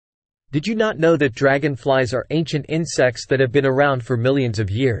Did you not know that dragonflies are ancient insects that have been around for millions of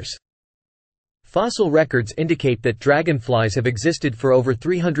years? Fossil records indicate that dragonflies have existed for over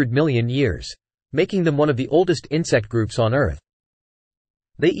 300 million years, making them one of the oldest insect groups on Earth.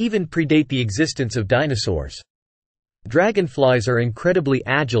 They even predate the existence of dinosaurs. Dragonflies are incredibly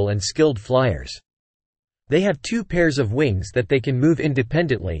agile and skilled flyers. They have 2 pairs of wings that they can move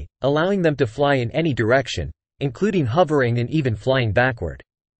independently, allowing them to fly in any direction, including hovering and even flying backward.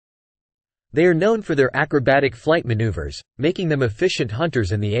 They are known for their acrobatic flight maneuvers, making them efficient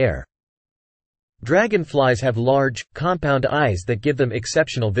hunters in the air. Dragonflies have large, compound eyes that give them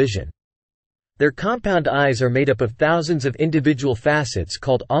exceptional vision. Their compound eyes are made up of thousands of individual facets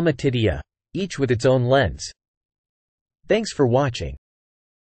called ommatidia, each with its own lens. Thanks for watching.